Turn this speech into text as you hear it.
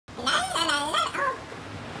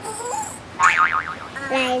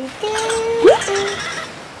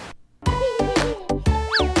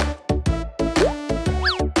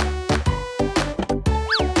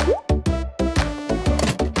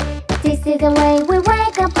the way we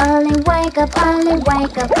wake up early, wake up early,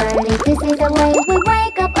 wake up early. This is the way we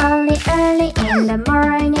wake up early, early in the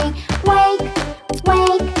morning. Wake,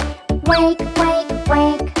 wake, wake, wake,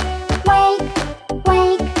 wake, wake,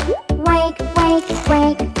 wake, wake, wake,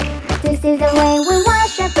 wake. This is the way we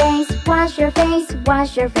wash your face, wash your face,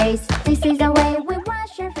 wash your face. This is the way we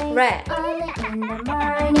wash your face Red. early in the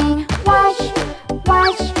morning. Wash,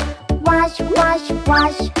 wash, wash, wash,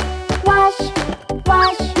 wash, wash,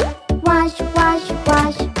 wash, wash, wash,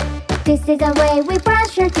 wash. This is the way we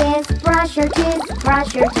brush your teeth, brush your teeth,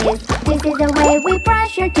 brush your teeth. This is the way we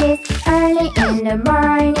brush your teeth early in the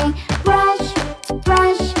morning. Brush,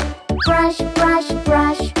 brush, brush, brush,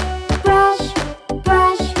 brush, brush,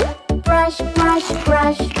 brush, brush, brush,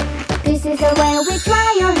 brush. This is the way we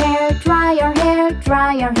dry your hair, dry your hair,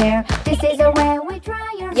 dry your hair. This is the way we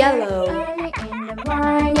dry your Yellow. hair early in the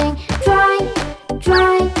morning. Dry,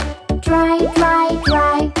 dry, dry, dry,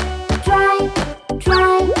 dry, dry,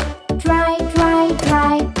 dry, dry, dry,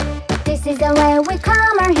 dry. This is the way we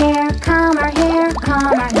comb our hair, comb our hair,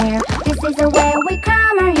 comb our hair. This is the way we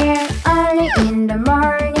comb our hair early in the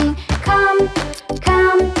morning. Comb,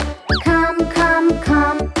 comb, comb, comb,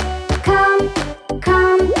 comb, comb,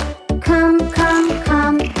 comb, comb, comb,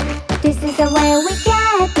 comb. This is the way we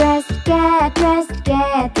get dressed, get dressed,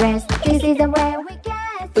 get dressed. This is the way we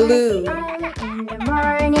get Blue. early in the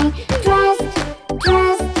morning. Dressed,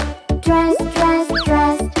 dressed, dressed, dressed,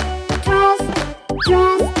 dressed, dressed,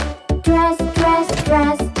 dressed, dressed, dressed,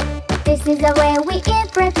 dressed. This is the way we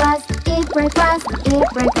eat breakfast, eat breakfast, eat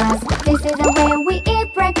breakfast. This is the way we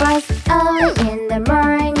eat breakfast early in the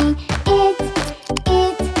morning. Eat,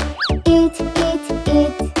 eat, eat, eat, eat,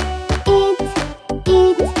 eat,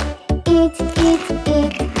 eat, eat, eat,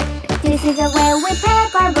 eat. This is the way we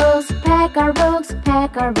pack our books, pack our books,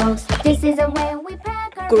 pack our books. This is the way we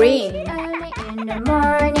pack our Green. books early in the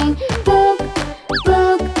morning. Book,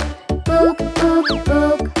 book, book, book,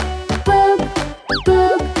 book, book,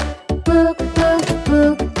 book, book, book,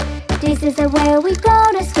 book. This is the way we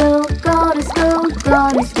go to school, go to school, go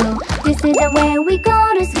to school. This is the way we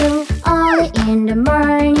go to school early in the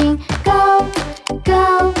morning. Go,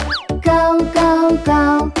 go, go, go,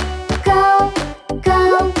 go, go,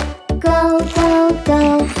 go, go, go,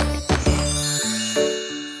 go.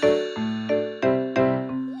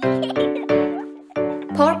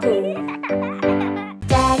 Purple.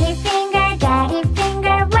 Daddy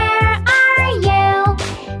finger, where are you?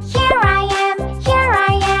 Here I am,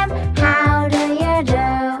 how do you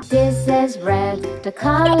do? This is red, the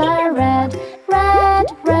color red, red,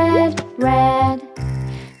 red, red.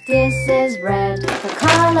 This is red, the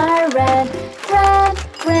color red, red,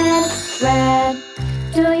 red, red.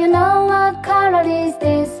 Do you know what color is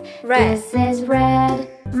this? Red. This is red.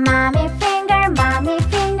 Mommy finger,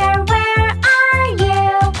 where are you?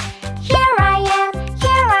 Here I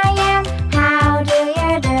am, how do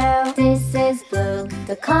you do? This is blue,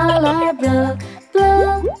 the color blue,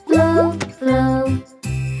 blue, blue, blue.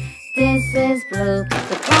 This is blue,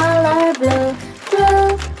 the color blue,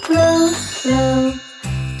 blue, blue, blue.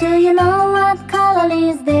 Do you know what color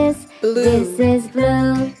is this? Blue. This is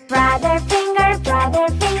blue. Brother finger,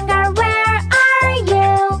 where are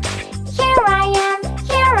you? Here I am,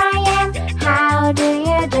 how do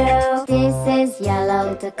you do? This is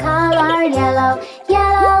yellow, the color yellow,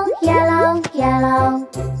 yellow, yellow, yellow.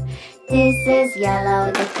 This is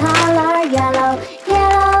yellow, the color yellow,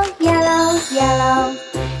 yellow, yellow, yellow.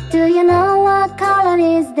 Do you know what color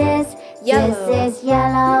is this? Yellow. This is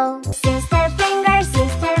yellow. Sister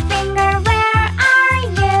finger, where are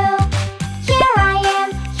you? Here I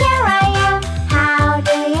am, how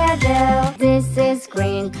do you do? This is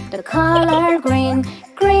green, the color green,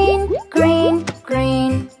 green, green,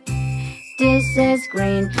 green. This is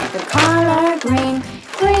green, the color green,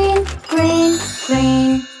 green, green,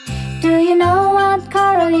 green. Do you know what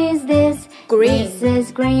color is this? Green. This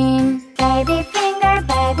is green. Baby finger,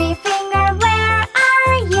 where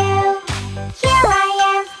are you? Here I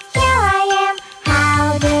am,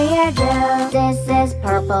 how do you do? This is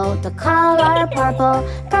purple, the color purple,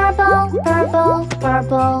 purple, purple,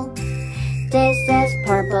 purple. This is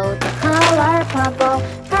purple, the color purple,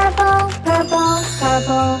 purple, purple,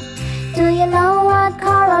 purple. Do you know what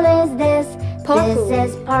color is this? Purple.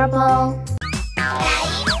 This is purple.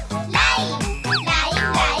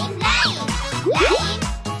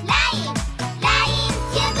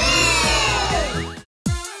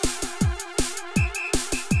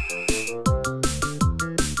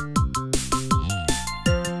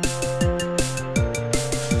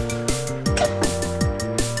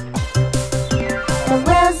 The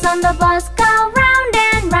wheels on the bus go round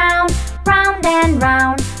and round, round and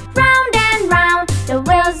round, round and round. The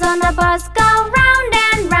wheels on the bus go round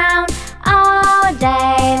and round all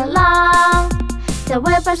day long. The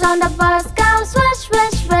wipers on the bus go swish,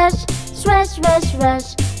 swish, swish, swish, swish,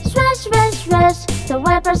 swish, swish, swish, swish. The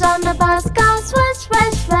wipers on the bus go swish,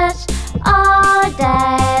 swish, swish all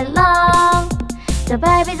day long. The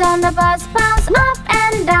babies on the bus bounce up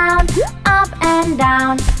and down, up and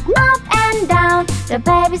down, up and down. The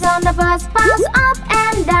babies on the bus bounce up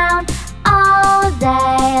and down all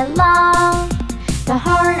day long. The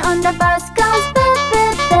horn on the bus goes beep,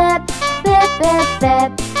 beep, beep, beep, beep,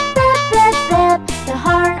 beep, beep, beep, beep. The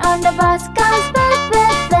horn on the bus goes beep,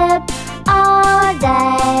 beep, beep all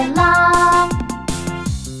day long.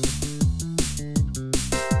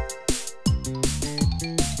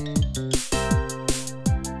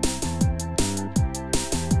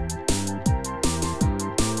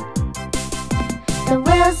 The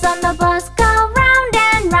wheels on the bus go round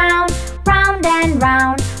and round, round and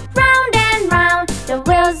round, round and round. The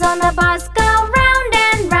wheels on the bus go round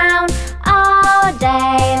and round all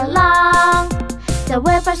day long. The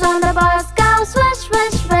whippers on the bus go swish,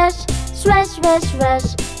 swish, swish, swish, swish,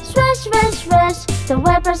 swish, swish, swish, swish. The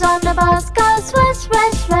whippers on the bus go swish,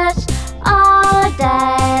 swish, swish all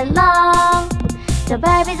day long. The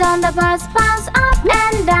babies on the bus bounce up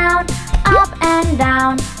and down, up and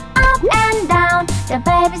down, up and down. The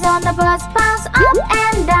babies on the bus bounce up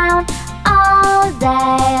and down all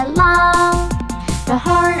day long. The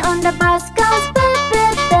horn on the bus goes beep,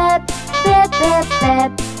 beep, beep, beep, beep,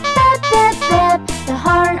 beep, beep, beep, beep. The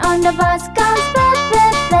horn on the bus goes beep,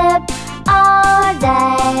 beep, beep all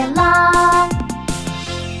day long.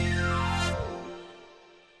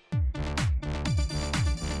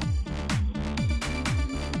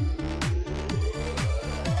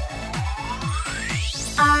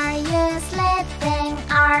 Are you sleeping?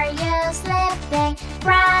 Are you sleeping?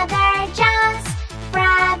 Brother Jones,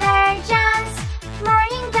 Brother Jones.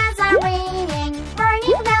 Morning bells are ringing,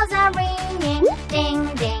 morning bells are ringing. Ding,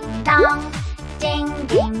 ding, dong, ding,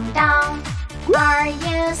 ding, dong. Are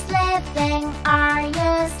you sleeping? Are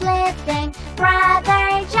you sleeping?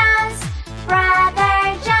 Brother Jones, Brother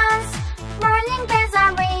Jones. Morning bells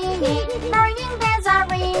are ringing, morning bells are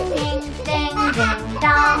ringing. Ding, ding,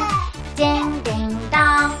 dong, ding, ding,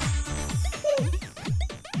 dong.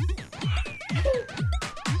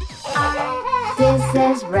 This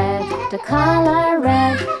is red, the color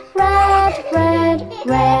red, red, red,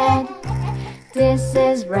 red. This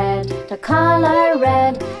is red, the color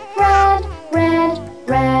red, red, red,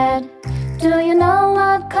 red. Do you know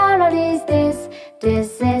what color is this?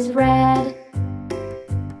 This is red.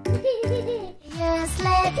 You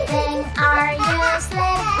sleeping? Are you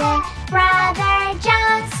sleeping? Brother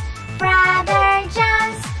Jones, Brother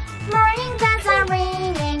Jones. Morning bells are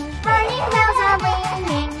ringing, morning bells are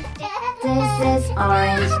ringing. This is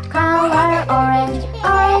orange, color orange,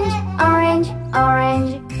 orange, orange,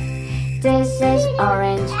 orange. This is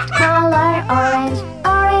orange, color orange,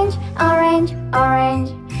 orange, orange, orange.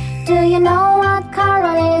 Do you know what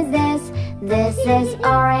color is this? This is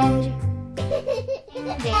orange.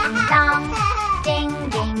 Ding dong, ding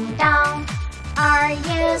ding dong. Are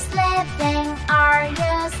you sleeping? Are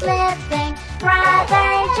you sleeping? Brother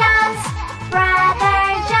Jones, Brother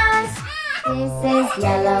Jones. This is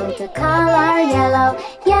yellow, the color yellow,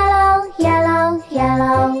 yellow, yellow,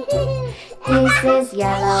 yellow. This is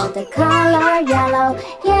yellow, the color yellow,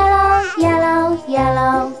 yellow, yellow,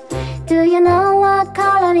 yellow. Do you know what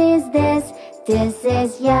color is this? This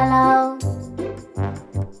is yellow.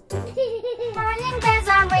 Morning bells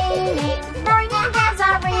are ringing, morning bells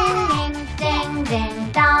are ringing. Ding,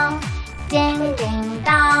 ding, dong, ding, ding,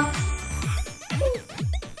 dong.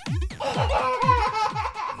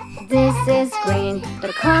 This is green,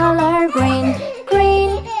 the color green,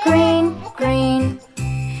 green, green, green.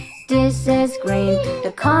 This is green,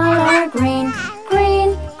 the color green,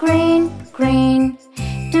 green, green, green.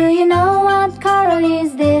 Do you know what color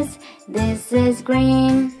is this? This is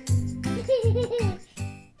green.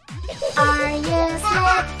 Are you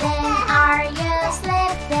sleeping? Are you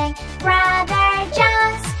sleeping? Brother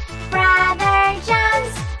Jones, Brother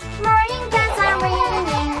Jones. Morning bells are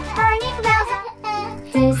ringing, morning bells are...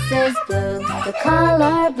 This is blue, the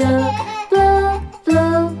color blue, blue,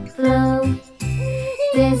 blue, blue.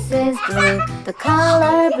 This is blue, the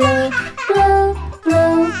color blue, blue,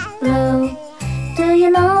 blue, blue. Do you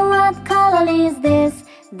know what color is this?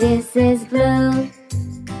 This is blue.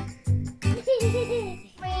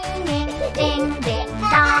 Ringing, ding, ding,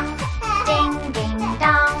 dong, ding, ding,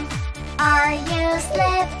 dong. Are you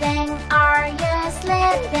sleeping? Are you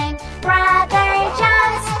sleeping? Brother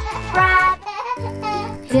Jones, brother.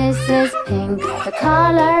 This is pink, the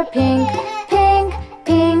color pink, pink,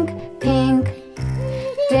 pink, pink.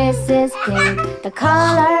 This is pink, the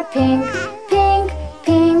color pink. Pink,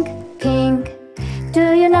 pink, pink.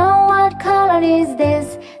 Do you know what color is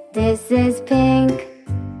this? This is pink.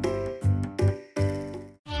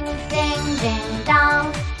 Ding, ding, ding,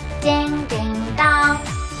 dong. Ding, ding, dong.